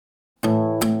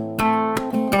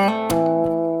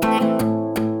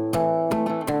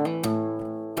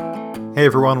Hey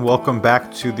everyone, welcome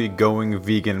back to the Going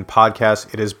Vegan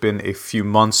podcast. It has been a few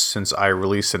months since I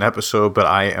released an episode, but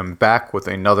I am back with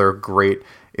another great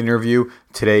interview.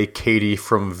 Today, Katie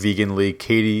from Veganly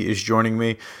Katie is joining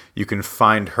me. You can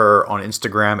find her on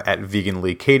Instagram at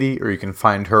Veganly Katie, or you can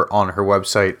find her on her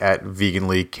website at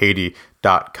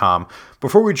veganlykatie.com.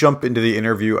 Before we jump into the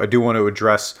interview, I do want to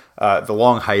address the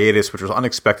long hiatus, which was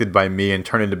unexpected by me and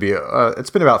turned into be, it's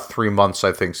been about 3 months,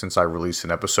 I think, since I released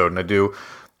an episode, and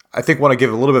I think want to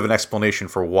give a little bit of an explanation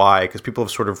for why, because people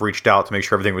have sort of reached out to make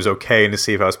sure everything was okay and to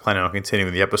see if I was planning on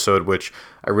continuing the episode, which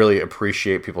I really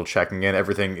appreciate people checking in.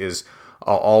 Everything is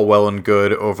all well and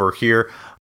good over here.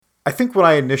 I think when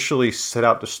I initially set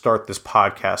out to start this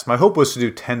podcast, my hope was to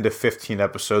do 10 to 15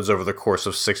 episodes over the course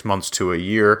of 6 months to a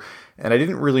year, and I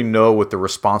didn't really know what the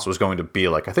response was going to be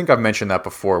like. I think I've mentioned that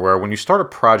before, where when you start a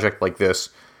project like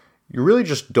this, you really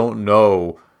just don't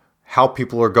know how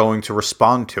people are going to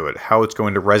respond to it, how it's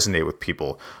going to resonate with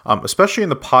people, especially in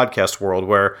the podcast world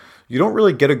where you don't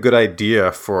really get a good idea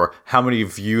for how many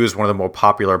views one of the more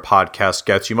popular podcasts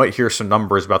gets. You might hear some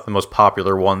numbers about the most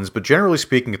popular ones, but generally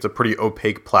speaking, it's a pretty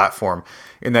opaque platform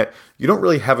in that you don't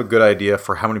really have a good idea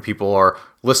for how many people are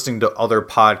listening to other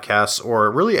podcasts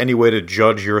or really any way to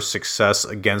judge your success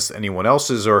against anyone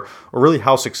else's or really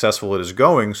how successful it is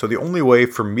going. So the only way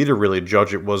for me to really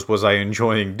judge it was I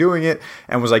enjoying doing it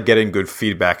and was I getting good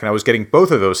feedback? And I was getting both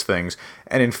of those things.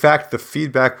 And in fact, the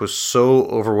feedback was so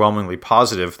overwhelmingly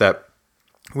positive that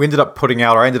I ended up putting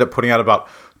out about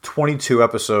 22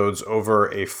 episodes over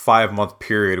a 5-month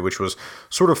period, which was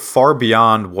sort of far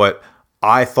beyond what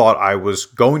I thought I was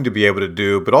going to be able to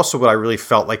do, but also what I really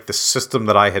felt like the system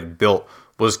that I had built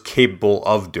was capable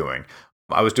of doing.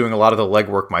 I was doing a lot of the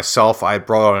legwork myself. I had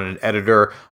brought on an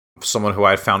editor, someone who I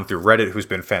had found through Reddit who's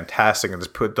been fantastic and has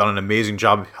done an amazing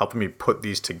job helping me put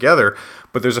these together.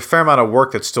 But there's a fair amount of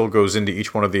work that still goes into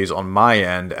each one of these on my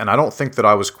end, and I don't think that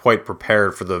I was quite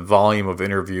prepared for the volume of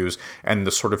interviews and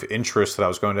the sort of interest that I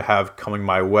was going to have coming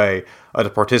my way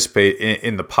to participate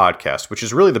in the podcast, which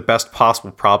is really the best possible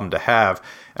problem to have.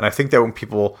 And I think that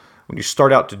when you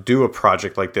start out to do a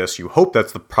project like this, you hope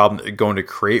that's the problem that you're going to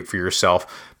create for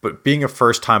yourself. But being a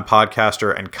first-time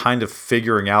podcaster and kind of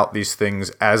figuring out these things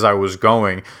as I was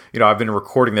going, I've been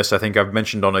recording this, I think I've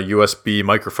mentioned, on a USB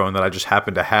microphone that I just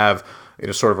happen to have,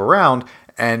 sort of around.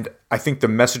 And I think the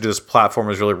message of this platform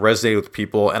has really resonated with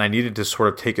people, and I needed to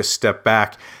sort of take a step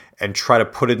back and try to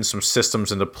put in some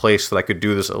systems into place so that I could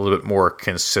do this a little bit more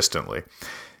consistently.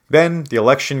 Then the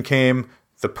election came.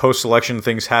 The post-election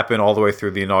things happened all the way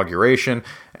through the inauguration,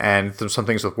 and some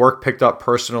things with work picked up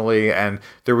personally, and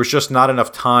there was just not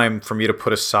enough time for me to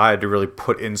put aside to really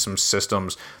put in some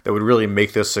systems that would really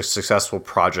make this a successful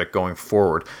project going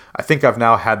forward. I think I've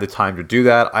now had the time to do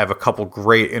that. I have a couple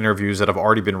great interviews that have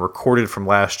already been recorded from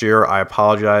last year. I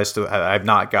apologize I have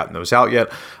not gotten those out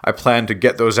yet. I plan to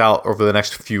get those out over the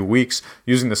next few weeks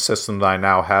using the system that I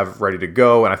now have ready to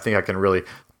go, and I think I can really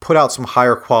put out some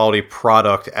higher quality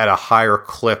product at a higher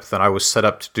clip than I was set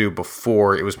up to do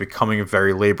before. It was becoming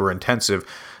very labor intensive.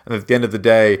 And at the end of the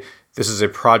day, this is a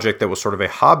project that was sort of a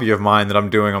hobby of mine that I'm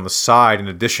doing on the side in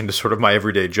addition to sort of my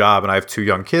everyday job. And I have 2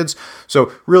 young kids.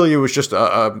 So really it was just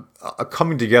a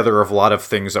coming together of a lot of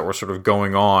things that were sort of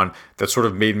going on that sort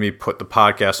of made me put the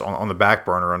podcast on the back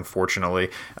burner, unfortunately.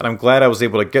 And I'm glad I was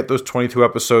able to get those 22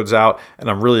 episodes out. And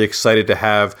I'm really excited to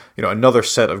have, another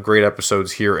set of great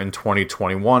episodes here in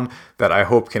 2021 that I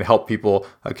hope can help people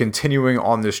continuing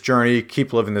on this journey,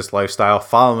 keep living this lifestyle,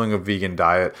 following a vegan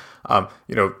diet,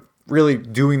 really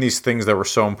doing these things that were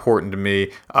so important to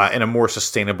me in a more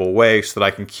sustainable way so that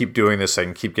I can keep doing this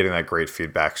and keep getting that great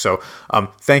feedback. So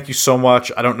thank you so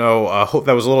much. I don't know, hope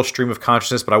that was a little stream of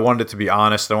consciousness, but I wanted it to be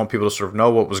honest. I want people to sort of know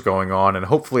what was going on, and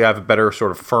hopefully I have a better sort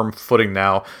of firm footing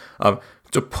now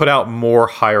to put out more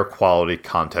higher quality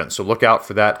content. So look out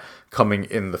for that coming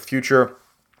in the future.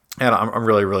 And I'm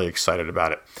really, really excited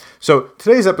about it. So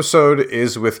today's episode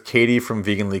is with Katie from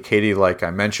Veganly Katie, like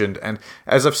I mentioned. And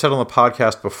as I've said on the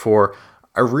podcast before,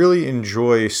 I really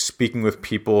enjoy speaking with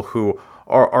people who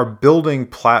are building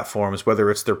platforms,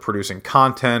 whether it's they're producing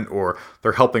content or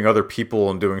they're helping other people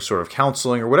and doing sort of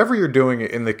counseling or whatever you're doing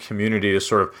in the community to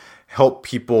sort of help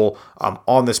people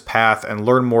on this path and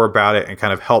learn more about it and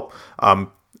kind of help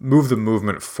move the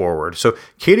movement forward. So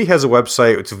Katie has a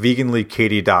website. It's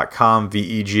veganlykatie.com,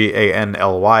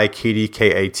 Veganly Katie,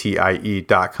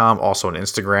 Katie.com. Also on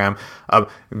Instagram,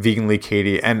 Veganly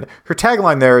Katie. And her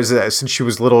tagline there is that since she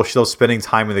was little, she was spending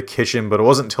time in the kitchen, but it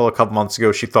wasn't until a couple months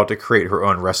ago she thought to create her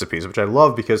own recipes, which I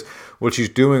love because what she's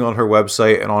doing on her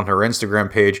website and on her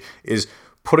Instagram page is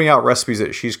putting out recipes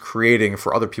that she's creating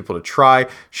for other people to try.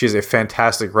 She has a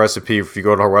fantastic recipe. If you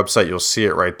go to her website, you'll see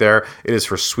it right there. It is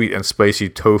for sweet and spicy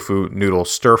tofu noodle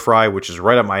stir fry, which is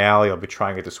right up my alley. I'll be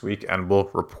trying it this week and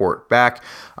we'll report back.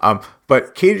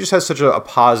 But Katie just has such a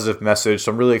positive message,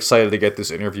 so I'm really excited to get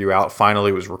this interview out.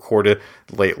 Finally, it was recorded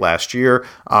late last year.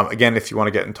 Again, if you want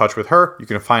to get in touch with her, you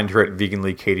can find her at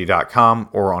veganlykatie.com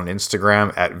or on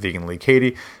Instagram at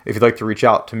veganlykatie. If you'd like to reach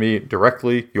out to me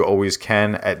directly, you always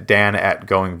can at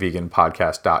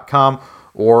dan@goingveganpodcast.com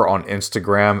or on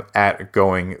Instagram at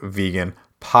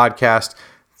goingveganpodcast.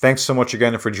 Thanks so much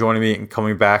again for joining me and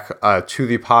coming back to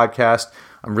the podcast.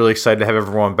 I'm really excited to have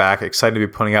everyone back, excited to be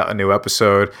putting out a new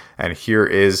episode, and here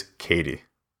is Katie.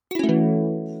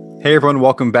 Hey everyone,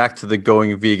 welcome back to the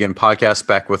Going Vegan podcast,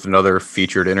 back with another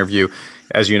featured interview.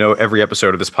 As you know, every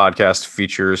episode of this podcast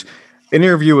features an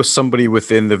interview with somebody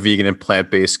within the vegan and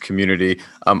plant-based community,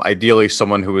 ideally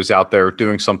someone who is out there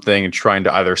doing something and trying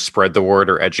to either spread the word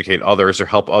or educate others or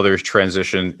help others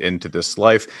transition into this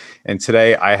life. And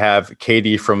today I have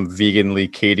Katie from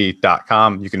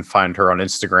veganlykatie.com. You can find her on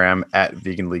Instagram at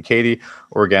veganlykatie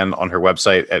or again on her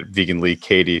website at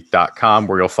veganlykatie.com,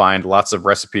 where you'll find lots of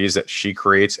recipes that she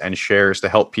creates and shares to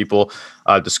help people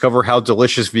discover how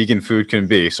delicious vegan food can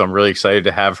be. So I'm really excited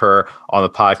to have her on the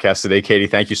podcast today. Katie,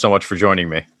 thank you so much for joining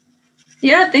me.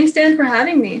 Yeah, thanks, Dan, for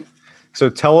having me. So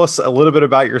tell us a little bit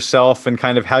about yourself and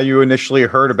kind of how you initially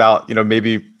heard about,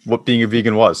 maybe what being a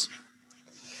vegan was.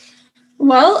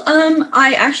 Well,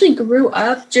 I actually grew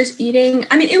up just eating,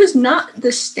 it was not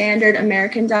the standard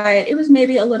American diet. It was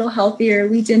maybe a little healthier.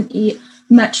 We didn't eat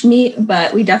much meat,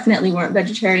 but we definitely weren't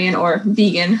vegetarian or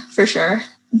vegan for sure.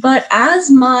 But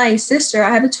as my sister,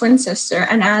 I have a twin sister,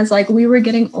 and as we were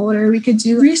getting older, we could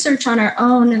do research on our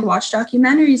own and watch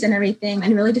documentaries and everything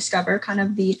and really discover kind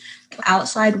of the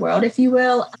outside world, if you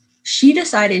will. She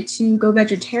decided to go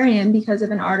vegetarian because of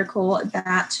an article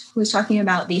that was talking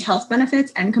about the health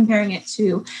benefits and comparing it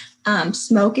to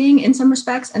smoking in some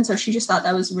respects. And so she just thought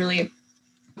that was really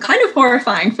kind of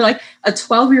horrifying for a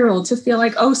 12-year-old to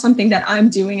feel something that I'm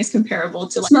doing is comparable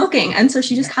to smoking. And so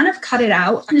she just kind of cut it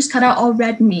out and just cut out all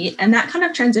red meat. And that kind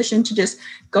of transitioned to just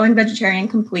going vegetarian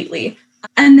completely.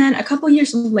 And then a couple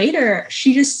years later,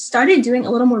 she just started doing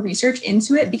a little more research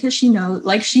into it because she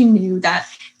knew that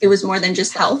it was more than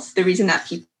just health, the reason that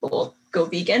people go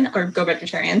vegan or go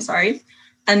vegetarian, sorry.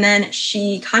 And then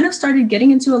she kind of started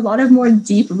getting into a lot of more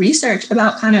deep research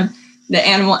about kind of the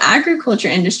animal agriculture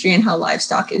industry and how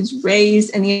livestock is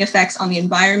raised and the effects on the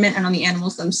environment and on the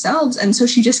animals themselves. And so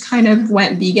she just kind of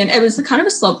went vegan. It was kind of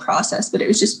a slow process, but it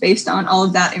was just based on all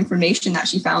of that information that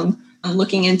she found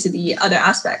looking into the other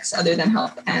aspects other than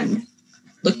health and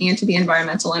looking into the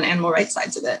environmental and animal rights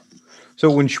sides of it. So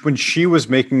when she was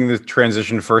making the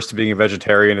transition first to being a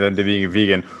vegetarian and then to being a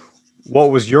vegan,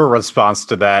 what was your response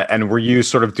to that? And were you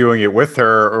sort of doing it with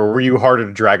her, or were you harder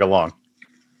to drag along?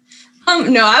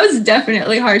 No, I was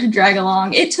definitely hard to drag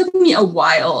along. It took me a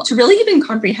while to really even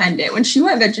comprehend it. When she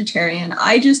went vegetarian,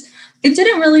 it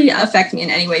didn't really affect me in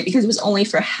any way because it was only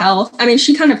for health.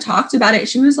 She kind of talked about it.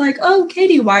 She was like, "Oh,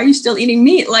 Katie, why are you still eating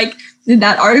meat? Did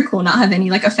that article not have any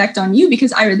effect on you?"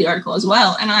 Because I read the article as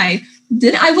well. And I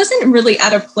wasn't really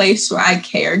at a place where I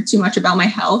cared too much about my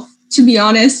health, to be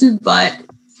honest, but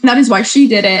that is why she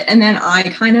did it. And then I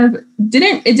kind of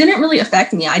it didn't really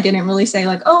affect me. I didn't really say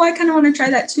 "Oh, I kind of want to try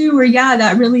that too," or "Yeah,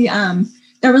 that really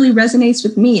resonates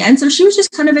with me." And so she was just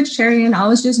kind of vegetarian. I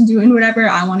was just doing whatever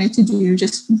I wanted to do,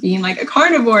 just being a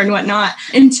carnivore and whatnot,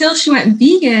 until she went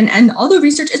vegan. And all the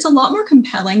research, it's a lot more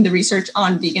compelling, the research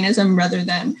on veganism rather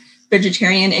than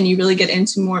vegetarian. And you really get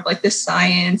into more of the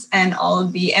science and all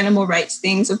of the animal rights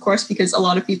things, of course, because a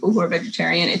lot of people who are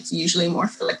vegetarian, it's usually more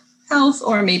for health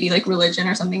or maybe religion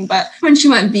or something. But when she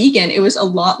went vegan, it was a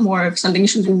lot more of something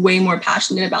she was way more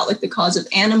passionate about, the cause of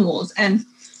animals. And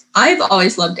I've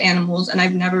always loved animals, and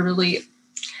I've never really,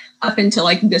 up until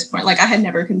this point, I had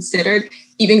never considered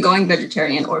even going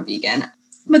vegetarian or vegan.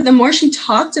 But the more she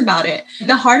talked about it,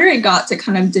 the harder it got to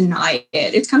kind of deny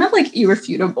it. It's kind of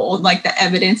irrefutable, the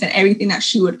evidence and everything that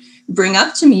she would bring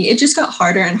up to me. It just got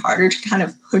harder and harder to kind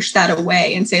of push that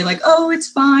away and say "Oh, it's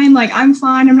fine. I'm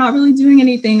fine. I'm not really doing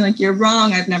anything. You're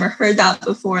wrong. I've never heard that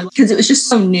before." Because it was just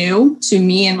so new to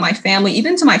me and my family,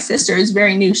 even to my sister. It's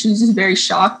very new. She was just very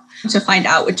shocked to find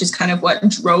out, which is kind of what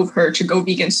drove her to go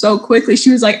vegan so quickly. She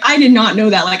was "I did not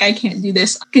know that. I can't do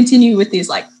this, continue with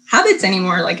these habits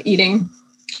anymore, eating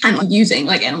and using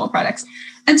animal products."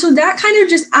 And so that kind of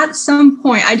just at some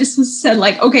point, I just said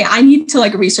like, okay, I need to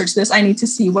like research this. I need to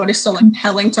see what is so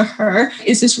compelling to her.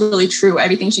 Is this really true?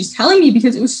 Everything she's telling me,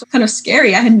 because it was so kind of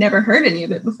scary. I had never heard any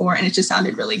of it before. And it just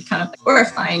sounded really kind of like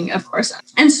horrifying, of course.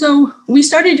 And so we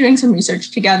started doing some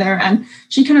research together, and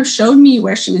she kind of showed me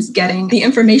where she was getting the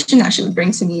information that she would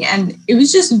bring to me. And it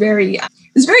was just very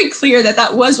clear that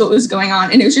that was what was going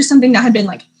on. And it was just something that had been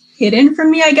like hidden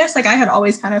from me, I guess. Like I had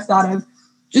always kind of thought of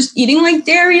just eating like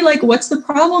dairy, like what's the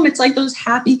problem? It's like those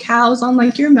happy cows on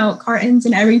like your milk cartons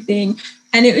and everything.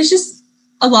 And it was just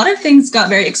a lot of things got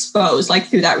very exposed, like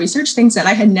through that research, things that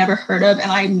I had never heard of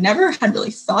and I never had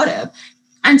really thought of.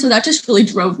 And so that just really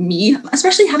drove me,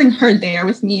 especially having her there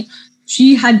with me.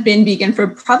 She had been vegan for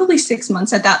probably 6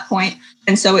 months at that point.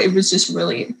 And so it was just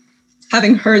really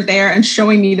having her there and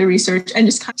showing me the research and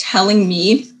just kind of telling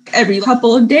me every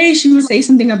couple of days, she would say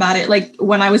something about it, like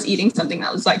when I was eating something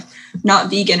that was like not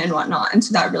vegan and whatnot. And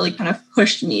so that really kind of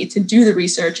pushed me to do the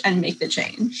research and make the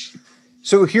change.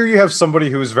 So here you have somebody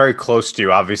who is very close to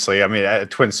you, obviously. I mean, a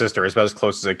twin sister is about as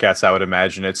close as it gets, I would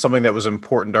imagine. It's something that was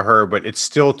important to her, but it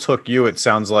still took you, it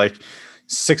sounds like,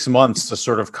 6 months to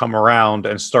sort of come around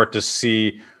and start to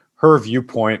see her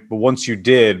viewpoint. But once you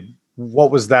did,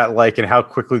 what was that like, and how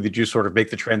quickly did you sort of make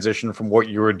the transition from what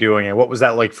you were doing, and what was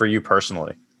that like for you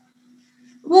personally?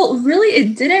 Well, really,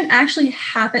 it didn't actually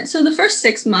happen. So the first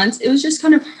 6 months, it was just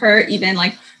kind of her, even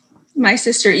like my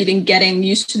sister, even getting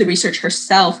used to the research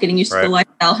herself, getting used to the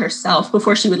lifestyle herself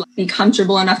before she would like, be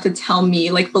comfortable enough to tell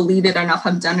me, like believe it enough,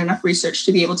 have done enough research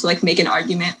to be able to like make an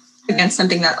argument against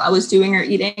something that I was doing or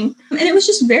eating. And it was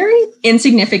just very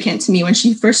insignificant to me when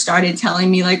she first started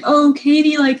telling me like, oh,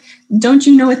 Katie, like, don't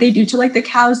you know what they do to like the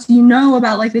cows? Do you know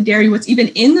about like the dairy, what's even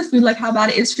in the food, like how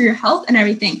bad it is for your health and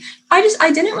everything? I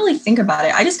didn't really think about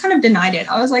it. I just kind of denied it.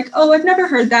 I was like, oh, I've never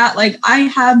heard that. Like I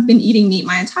have been eating meat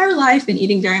my entire life, been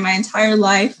eating dairy my entire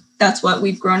life. That's what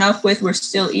we've grown up with. We're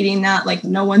still eating that. Like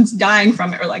no one's dying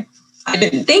from it, or like I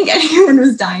didn't think anyone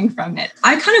was dying from it.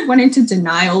 I kind of went into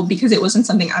denial because it wasn't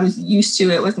something I was used to.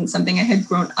 It wasn't something I had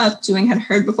grown up doing, had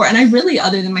heard before. And I really,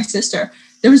 other than my sister,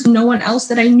 there was no one else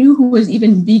that I knew who was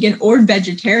even vegan or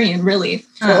vegetarian, really.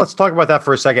 So let's talk about that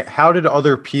for a second. How did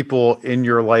other people in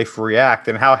your life react,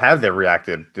 and how have they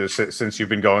reacted since you've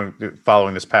been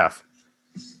following this path?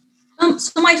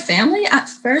 So my family at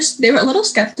first, they were a little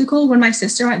skeptical when my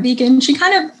sister went vegan. She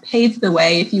kind of paved the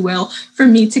way, if you will, for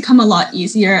me to come a lot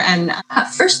easier. And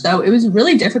at first, though, it was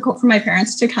really difficult for my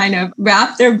parents to kind of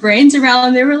wrap their brains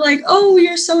around. They were like, oh,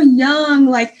 you're so young.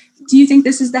 Like, do you think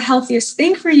this is the healthiest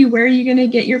thing for you? Where are you going to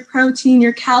get your protein,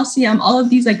 your calcium, all of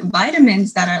these like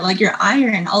vitamins that are like your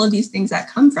iron, all of these things that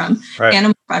come from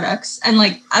animal products? And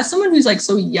like, as someone who's like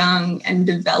so young and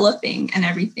developing and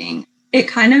everything, it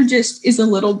kind of just is a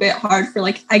little bit hard for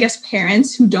like, I guess,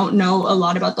 parents who don't know a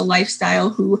lot about the lifestyle,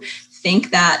 who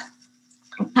think that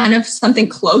kind of something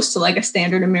close to like a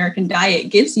standard American diet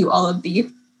gives you all of the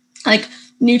like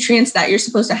nutrients that you're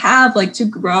supposed to have, like to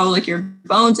grow like your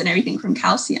bones and everything from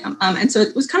calcium. And so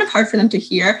it was kind of hard for them to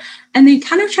hear. And they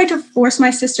kind of tried to force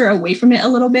my sister away from it a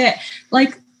little bit,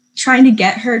 like trying to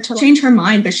get her to change her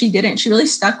mind, but she didn't. She really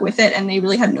stuck with it, and they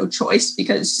really had no choice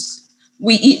because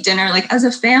we eat dinner like as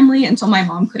a family. And so my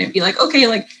mom couldn't be like, okay,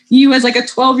 like you as like a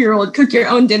 12-year-old cook your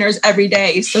own dinners every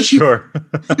day. So sure.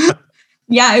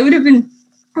 Yeah, it would have been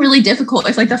really difficult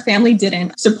if like the family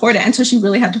didn't support it. And so she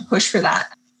really had to push for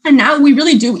that. And now we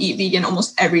really do eat vegan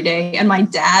almost every day. And my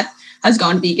dad has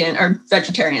gone vegan or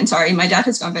vegetarian. Sorry. My dad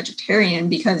has gone vegetarian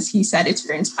because he said it's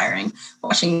very inspiring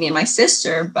watching me and my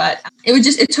sister. But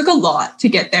it took a lot to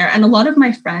get there. And a lot of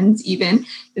my friends, even,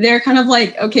 they're kind of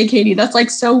like, okay, Katie, that's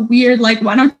like so weird. Like,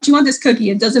 why don't you want this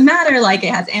cookie? It doesn't matter. Like,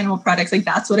 it has animal products. Like,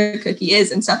 that's what a cookie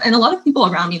is and stuff. And a lot of people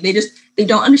around me, they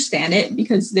don't understand it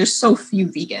because there's so few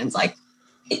vegans. Like,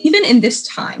 even in this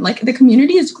time, like the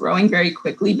community is growing very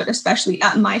quickly, but especially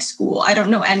at my school, I don't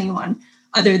know anyone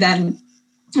other than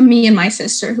me and my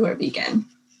sister who are vegan.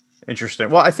 Interesting.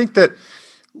 Well, I think that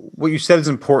what you said is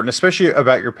important, especially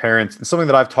about your parents. And something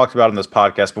that I've talked about on this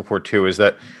podcast before too, is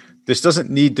that this doesn't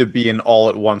need to be an all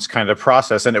at once kind of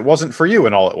process. And it wasn't for you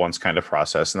an all at once kind of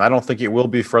process. And I don't think it will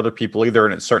be for other people either.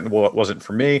 And it certainly wasn't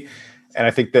for me. And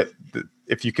I think that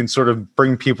if you can sort of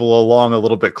bring people along a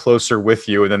little bit closer with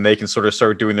you, and then they can sort of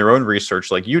start doing their own research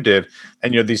like you did.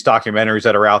 And, these documentaries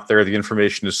that are out there, the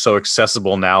information is so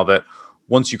accessible now that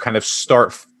once you kind of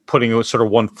start putting sort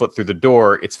of one foot through the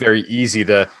door, it's very easy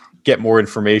to get more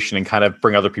information and kind of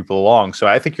bring other people along. So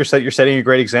I think you're setting a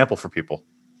great example for people.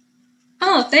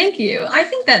 Oh, thank you. I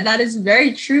think that is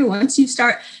very true. Once you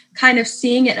start kind of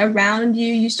seeing it around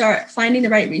you, you start finding the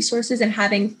right resources and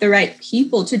having the right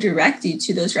people to direct you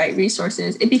to those right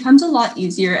resources, it becomes a lot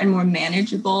easier and more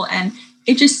manageable. And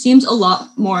it just seems a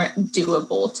lot more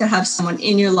doable to have someone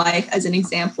in your life as an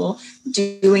example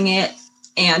doing it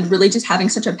and really just having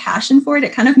such a passion for it.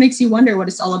 It kind of makes you wonder what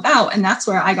it's all about. And that's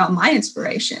where I got my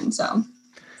inspiration. So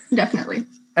definitely.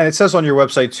 And it says on your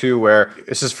website too, where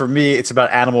this is for me, it's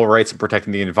about animal rights and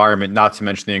protecting the environment, not to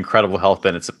mention the incredible health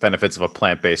benefits of a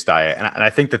plant-based diet. And I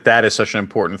think that is such an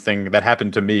important thing that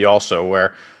happened to me also,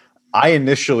 where I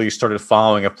initially started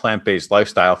following a plant-based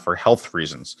lifestyle for health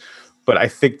reasons. But I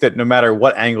think that no matter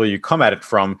what angle you come at it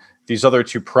from, these other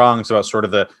two prongs about sort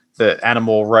of the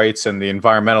animal rights and the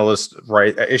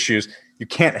environmentalist issues, you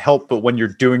can't help but when you're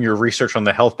doing your research on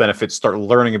the health benefits, start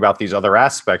learning about these other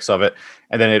aspects of it.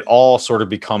 And then it all sort of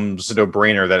becomes a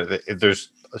no-brainer that there's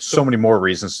so many more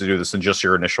reasons to do this than just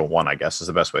your initial one, I guess is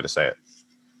the best way to say it.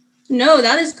 No,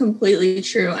 that is completely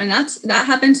true. And that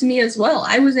happened to me as well.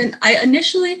 I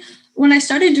initially, when I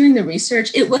started doing the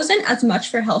research, it wasn't as much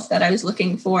for health that I was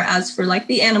looking for as for like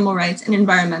the animal rights and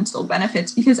environmental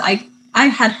benefits, because I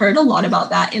had heard a lot about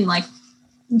that in like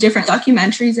different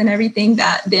documentaries and everything,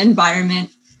 that the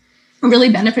environment really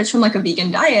benefits from like a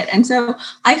vegan diet. And so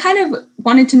I kind of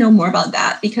wanted to know more about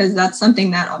that, because that's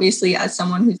something that obviously, as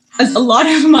someone who has a lot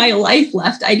of my life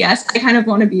left, I guess, I kind of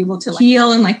want to be able to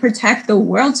heal and like protect the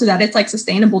world so that it's like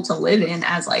sustainable to live in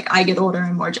as like I get older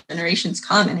and more generations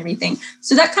come and everything.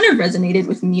 So that kind of resonated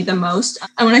with me the most.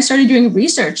 And when I started doing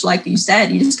research, like you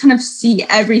said, you just kind of see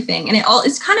everything, and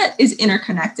it's kind of is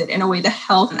interconnected in a way. The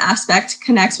health aspect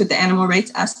connects with the animal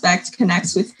rights aspect,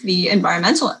 connects with the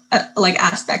environmental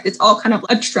aspect. It's all kind of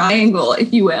a triangle,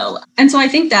 if you will. And so I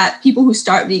think that people who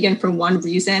start vegan for one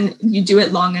reason, you do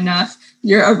it long enough,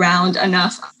 you're around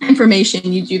enough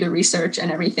information, you do the research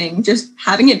and everything, just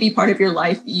having it be part of your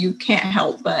life, you can't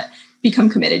help but become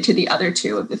committed to the other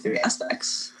two of the three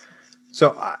aspects.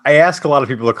 So I ask a lot of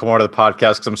people to come on to the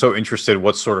podcast because I'm so interested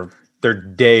what sort of their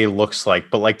day looks like,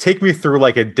 but like take me through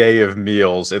like a day of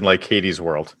meals in like Katie's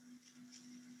world.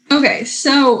 Okay,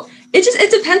 so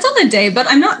it depends on the day, but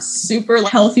I'm not super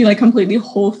healthy, like completely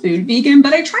whole food vegan,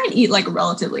 but I try and eat like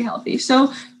relatively healthy.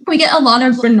 So we get a lot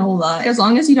of granola. As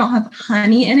long as you don't have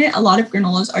honey in it, a lot of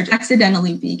granolas are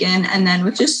accidentally vegan. And then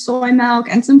with just soy milk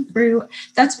and some fruit,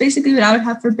 that's basically what I would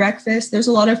have for breakfast. There's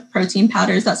a lot of protein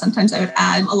powders that sometimes I would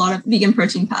add, a lot of vegan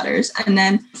protein powders. And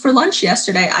then for lunch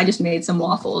yesterday, I just made some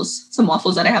waffles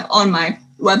that I have on my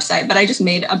website, but I just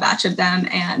made a batch of them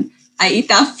and I eat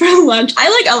that for lunch. I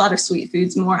like a lot of sweet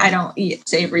foods more. I don't eat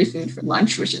savory food for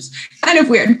lunch, which is kind of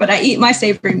weird, but I eat my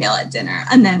savory meal at dinner.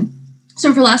 And then,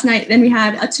 so for last night, then we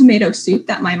had a tomato soup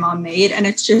that my mom made. And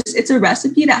it's a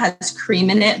recipe that has cream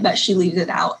in it, but she leaves it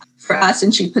out for us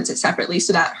and she puts it separately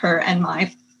so that her and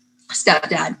my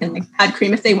stepdad can add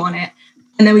cream if they want it.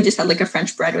 And then we just had like a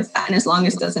French bread with that. And as long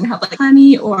as it doesn't have like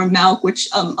honey or milk, which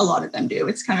a lot of them do,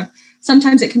 it's kind of,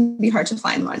 sometimes it can be hard to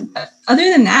find one. But other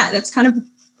than that, that's kind of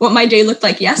what my day looked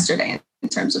like yesterday in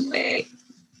terms of weight.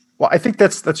 Well, I think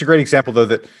that's a great example, though,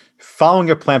 that following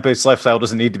a plant-based lifestyle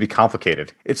doesn't need to be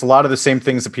complicated. It's a lot of the same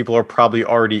things that people are probably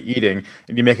already eating,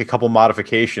 and you make a couple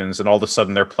modifications, and all of a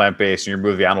sudden they're plant-based, and you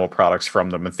remove the animal products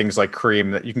from them, and things like cream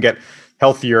that you can get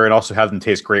healthier and also have them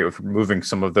taste great with removing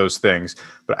some of those things.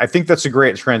 But I think that's a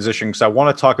great transition because I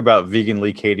want to talk about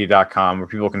veganlykatie.com, where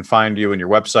people can find you and your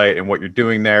website and what you're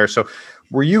doing there. So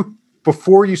were you,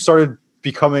 before you started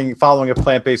following a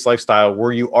plant-based lifestyle,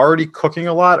 were you already cooking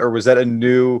a lot, or was that a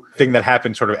new thing that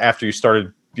happened sort of after you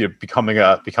started becoming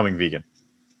vegan?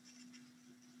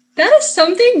 That is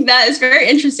something that is very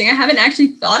interesting. I haven't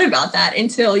actually thought about that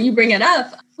until you bring it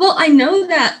up. Well, I know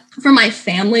that for my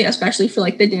family, especially for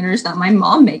like the dinners that my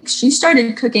mom makes, she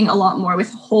started cooking a lot more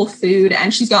with whole food,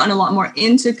 and she's gotten a lot more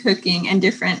into cooking and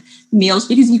different meals,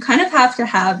 because you kind of have to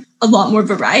have a lot more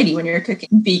variety when you're cooking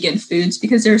vegan foods,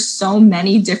 because there's so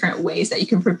many different ways that you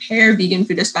can prepare vegan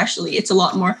food. Especially it's a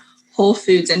lot more whole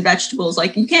foods and vegetables.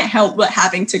 Like you can't help but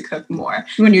having to cook more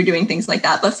when you're doing things like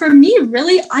that. But for me,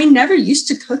 really, I never used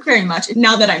to cook very much.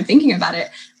 Now that I'm thinking about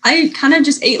it, I kind of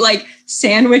just ate like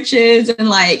sandwiches and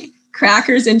like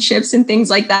crackers and chips and things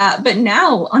like that. But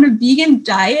now on a vegan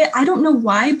diet, I don't know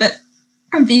why, but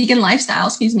a vegan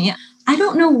lifestyle, I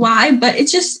don't know why, but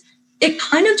it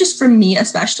kind of just, for me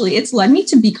especially, it's led me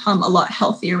to become a lot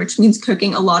healthier, which means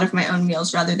cooking a lot of my own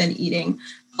meals rather than eating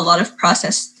a lot of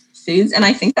processed foods. And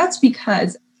I think that's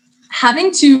because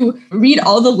having to read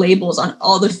all the labels on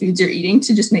all the foods you're eating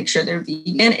to just make sure they're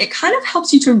vegan, it kind of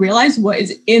helps you to realize what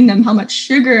is in them, how much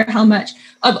sugar, how much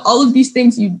of all of these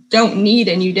things you don't need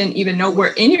and you didn't even know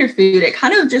were in your food. It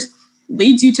kind of just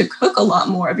leads you to cook a lot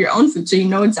more of your own food. So you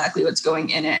know exactly what's going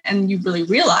in it. And you really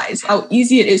realize how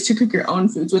easy it is to cook your own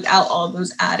foods without all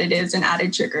those additives and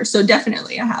added sugar. So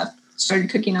definitely I have started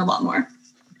cooking a lot more.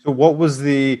 So what was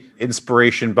the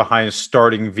inspiration behind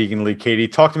starting Veganly, Katie?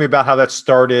 Talk to me about how that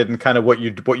started and kind of what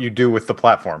you do with the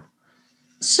platform.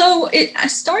 So I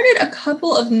started a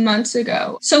couple of months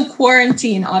ago. So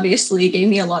quarantine obviously gave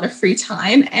me a lot of free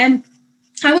time, and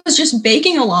I was just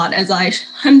baking a lot, as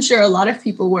I'm sure a lot of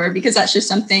people were, because that's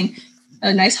just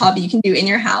a nice hobby you can do in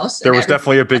your house. There was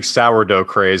definitely a big sourdough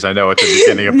craze, I know, at the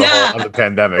beginning of the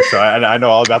pandemic. So I know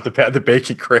all about the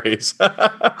baking craze.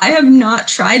 I have not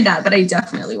tried that, but I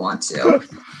definitely want to.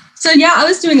 So yeah, I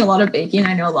was doing a lot of baking.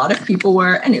 I know a lot of people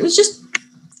were, and it was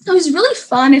really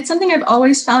fun. It's something I've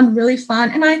always found really fun.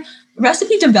 And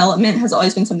recipe development has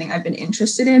always been something I've been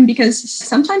interested in, because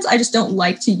sometimes I just don't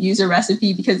like to use a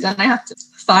recipe, because then I have to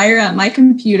fire up my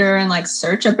computer and like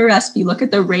search up a recipe, look at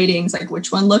the ratings, like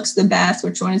which one looks the best,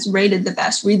 which one is rated the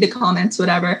best, read the comments,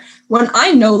 whatever, when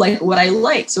I know like what I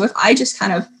like. So if I just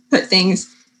kind of put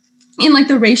things in like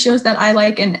the ratios that I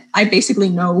like, and I basically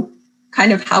know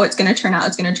kind of how it's going to turn out,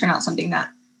 it's going to turn out something that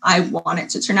I want it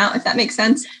to turn out, if that makes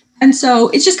sense. And so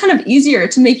it's just kind of easier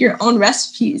to make your own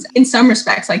recipes in some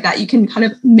respects like that. You can kind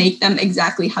of make them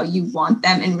exactly how you want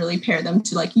them and really pair them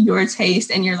to like your taste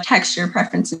and your like, texture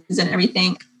preferences and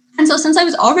everything. And so since I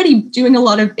was already doing a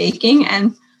lot of baking,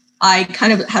 and I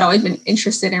kind of had always been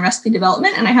interested in recipe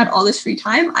development, and I had all this free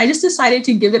time, I just decided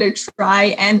to give it a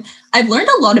try. And I've learned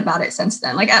a lot about it since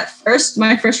then. Like at first,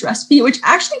 my first recipe, which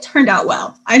actually turned out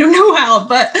well, I don't know how,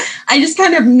 but I just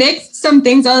kind of mixed some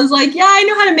things. I was like, yeah, I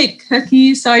know how to make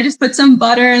cookies. So I just put some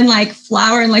butter and like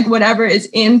flour and like whatever is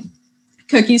in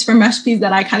cookies from recipes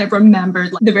that I kind of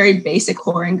remembered, like the very basic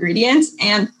core ingredients.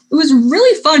 And it was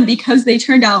really fun because they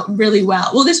turned out really well.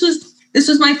 Well, this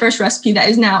was my first recipe that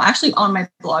is now actually on my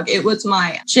blog. It was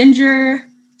my ginger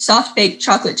soft baked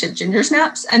chocolate chip ginger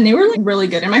snaps, and they were like really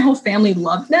good, and my whole family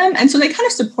loved them. And so they kind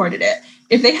of supported it.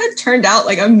 If they had turned out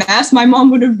like a mess, my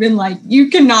mom would have been like, you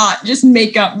cannot just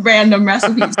make up random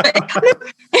recipes. But it kind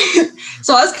of,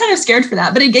 so I was kind of scared for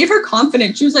that, but it gave her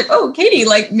confidence. She was like, oh, Katie,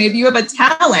 like maybe you have a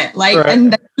talent. Like, right.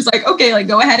 And then it was like, okay, like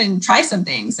go ahead and try some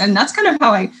things. And that's kind of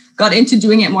how I got into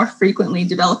doing it more frequently,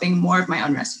 developing more of my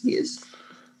own recipes.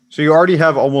 So you already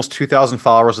have almost 2,000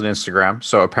 followers on Instagram.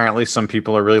 So apparently some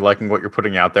people are really liking what you're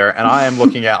putting out there. And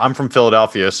I'm from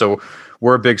Philadelphia, so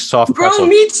we're a big soft pretzel. Bro,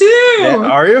 me too. Yeah,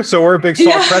 are you? So we're a big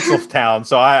soft pretzel town.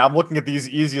 So I'm looking at these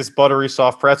easiest buttery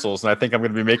soft pretzels, and I think I'm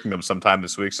going to be making them sometime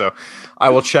this week. So I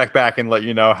will check back and let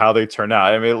you know how they turn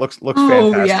out. I mean, it looks fantastic.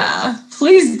 Oh yeah,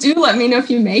 please do let me know if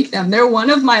you make them. They're one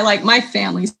of my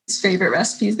family's favorite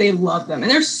recipes. They love them,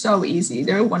 and they're so easy.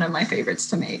 They're one of my favorites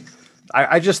to make.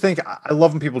 I just think I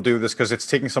love when people do this, because it's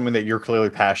taking something that you're clearly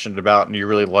passionate about and you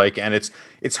really like, and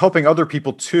it's helping other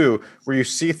people too, where you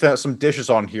see some dishes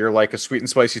on here like a sweet and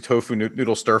spicy tofu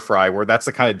noodle stir fry, where that's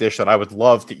the kind of dish that I would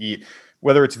love to eat,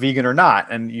 whether it's vegan or not.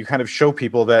 And you kind of show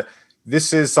people that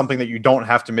this is something that you don't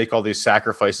have to make all these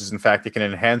sacrifices. In fact, it can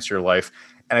enhance your life.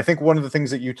 And I think one of the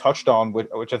things that you touched on,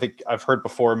 which I think I've heard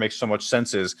before, makes so much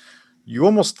sense, is you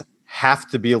almost have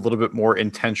to be a little bit more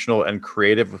intentional and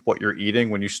creative with what you're eating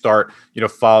when you start,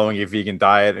 following a vegan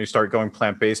diet and you start going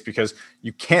plant-based, because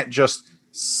you can't just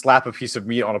slap a piece of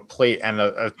meat on a plate and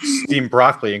a steamed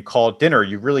broccoli and call it dinner.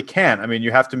 You really can't. I mean,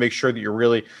 you have to make sure that you're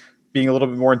really being a little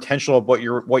bit more intentional of what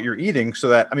you're eating, so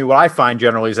that, I mean, what I find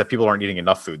generally is that people aren't eating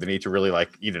enough food. They need to really like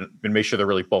eat it and make sure they're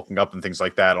really bulking up and things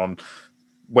like that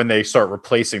when they start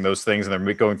replacing those things and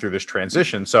they're going through this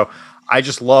transition. So I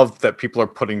just love that people are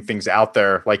putting things out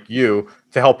there like you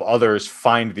to help others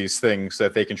find these things so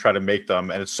that they can try to make them.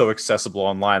 And it's so accessible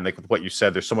online. Like with what you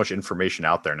said, there's so much information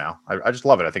out there now. I just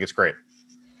love it. I think it's great.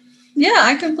 Yeah,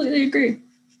 I completely agree.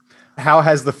 How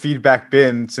has the feedback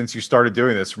been since you started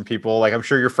doing this from people? Like, I'm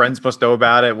sure your friends must know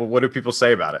about it. What do people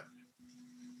say about it?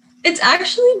 It's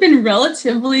actually been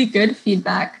relatively good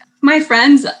feedback. My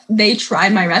friends, they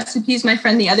tried my recipes. My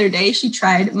friend the other day, she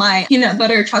tried my peanut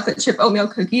butter chocolate chip oatmeal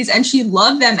cookies and she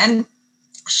loved them. And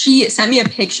she sent me a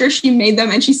picture. She made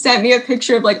them and she sent me a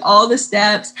picture of like all the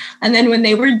steps. And then when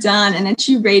they were done, and then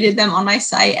she rated them on my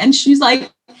site. And she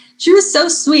was so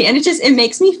sweet. And it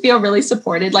makes me feel really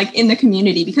supported, like in the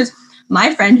community, because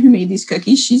my friend who made these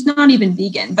cookies, she's not even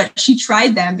vegan, but she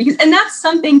tried them and that's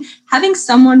something, having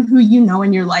someone who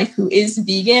in your life who is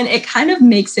vegan, it kind of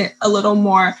makes it a little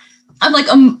more of like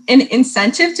an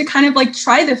incentive to kind of like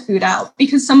try the food out,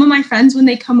 because some of my friends, when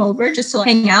they come over just to like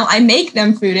hang out, I make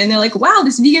them food and they're like, wow,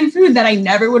 this vegan food that I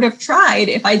never would have tried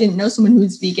if I didn't know someone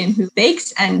who's vegan, who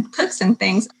bakes and cooks and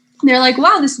things. And they're like,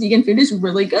 wow, this vegan food is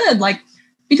really good. Like,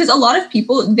 because a lot of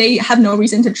people, they have no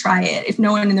reason to try it. If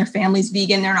no one in their family's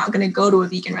vegan, they're not going to go to a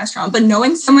vegan restaurant. But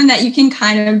knowing someone that you can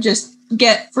kind of just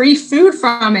get free food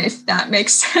from, if that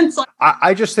makes sense.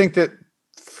 I just think that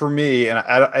for me, and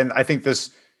I think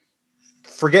this,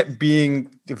 forget being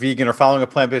vegan or following a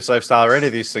plant-based lifestyle or any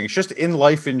of these things, just in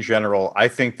life in general, I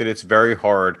think that it's very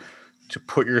hard to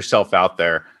put yourself out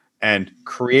there and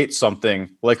create something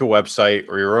like a website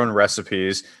or your own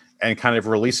recipes and kind of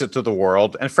release it to the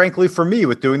world. And frankly, for me,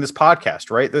 with doing this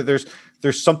podcast, right,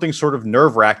 there's something sort of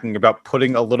nerve-wracking about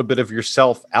putting a little bit of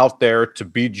yourself out there to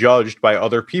be judged by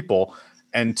other people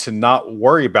and to not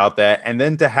worry about that. And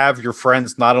then to have your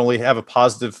friends not only have a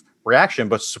positive reaction,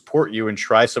 but support you and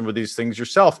try some of these things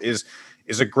yourself is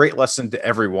a great lesson to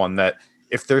everyone, that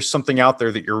if there's something out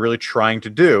there that you're really trying to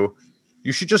do,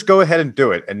 you should just go ahead and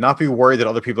do it and not be worried that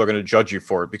other people are going to judge you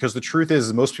for it. Because the truth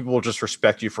is most people will just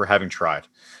respect you for having tried.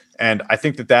 And I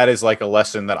think that is like a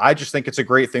lesson that I just think it's a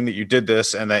great thing that you did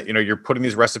this, and that, you're putting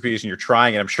these recipes and you're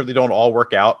trying, and I'm sure they don't all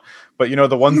work out, but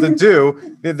the ones that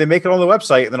do, they make it on the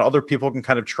website, and then other people can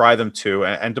kind of try them too.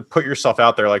 And to put yourself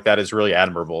out there like that is really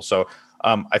admirable. So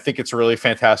I think it's really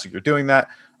fantastic you're doing that.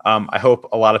 I hope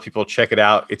a lot of people check it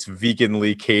out. It's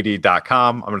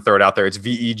veganlykatie.com. I'm going to throw it out there. It's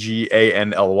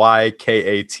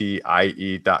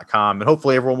veganlykatie.com. And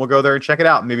hopefully everyone will go there and check it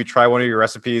out and maybe try one of your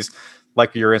recipes,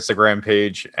 like your Instagram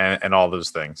page and all those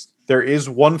things. There is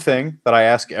one thing that I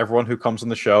ask everyone who comes on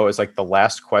the show as like the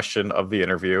last question of the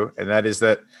interview. And that is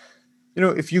that,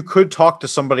 if you could talk to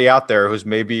somebody out there who's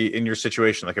maybe in your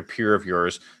situation, like a peer of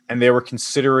yours, and they were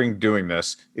considering doing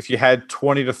this, if you had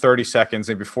 20 to 30 seconds,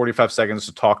 maybe 45 seconds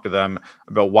to talk to them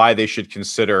about why they should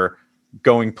consider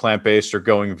going plant-based or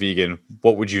going vegan,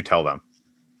 what would you tell them?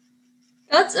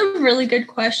 That's a really good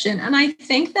question. And I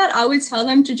think that I would tell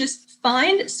them to just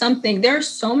find something. There are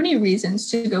so many reasons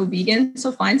to go vegan.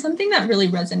 So find something that really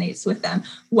resonates with them,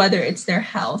 whether it's their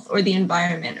health or the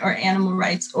environment or animal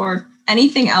rights or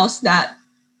anything else that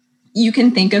you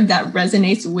can think of that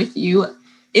resonates with you.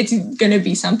 It's going to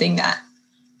be something that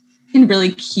can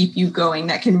really keep you going,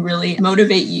 that can really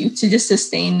motivate you to just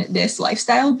sustain this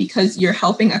lifestyle, because you're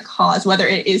helping a cause, whether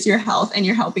it is your health and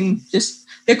you're helping just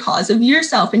the cause of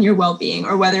yourself and your well-being,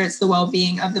 or whether it's the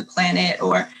well-being of the planet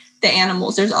or the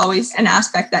animals. There's always an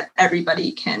aspect that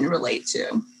everybody can relate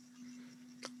to.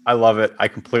 I love it. I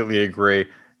completely agree.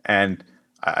 And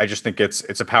I just think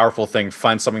it's a powerful thing.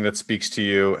 Find something that speaks to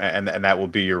you, and that will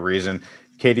be your reason.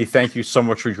 Katie, thank you so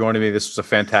much for joining me. This was a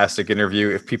fantastic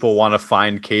interview. If people want to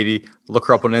find Katie, look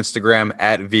her up on Instagram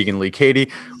at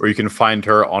veganlykatie, or you can find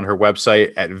her on her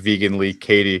website at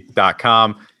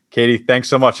veganlykatie.com. Katie, thanks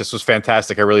so much. This was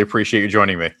fantastic. I really appreciate you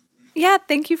joining me. Yeah,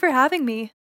 thank you for having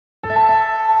me.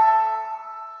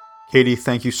 Katie,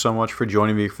 thank you so much for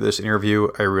joining me for this interview.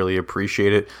 I really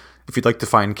appreciate it. If you'd like to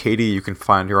find Katie, you can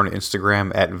find her on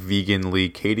Instagram at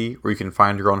veganlykatie, or you can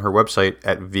find her on her website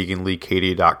at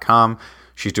veganlykatie.com.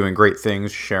 She's doing great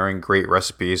things, sharing great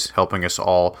recipes, helping us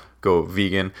all go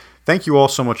vegan. Thank you all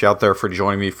so much out there for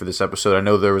joining me for this episode. I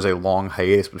know there was a long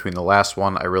hiatus between the last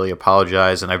one. I really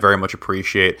apologize, and I very much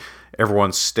appreciate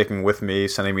everyone sticking with me,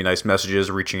 sending me nice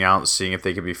messages, reaching out, and seeing if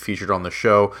they could be featured on the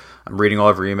show. I'm reading all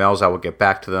of your emails. I will get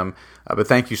back to them. But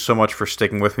thank you so much for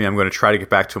sticking with me. I'm going to try to get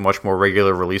back to a much more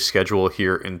regular release schedule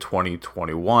here in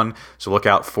 2021. So look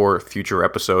out for future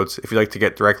episodes. If you'd like to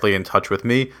get directly in touch with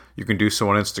me, you can do so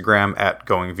on Instagram at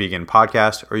Going Vegan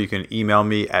Podcast, or you can email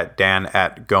me at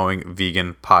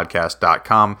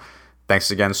dan@goingveganpodcast.com.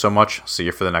 Thanks again so much. See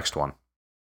you for the next one.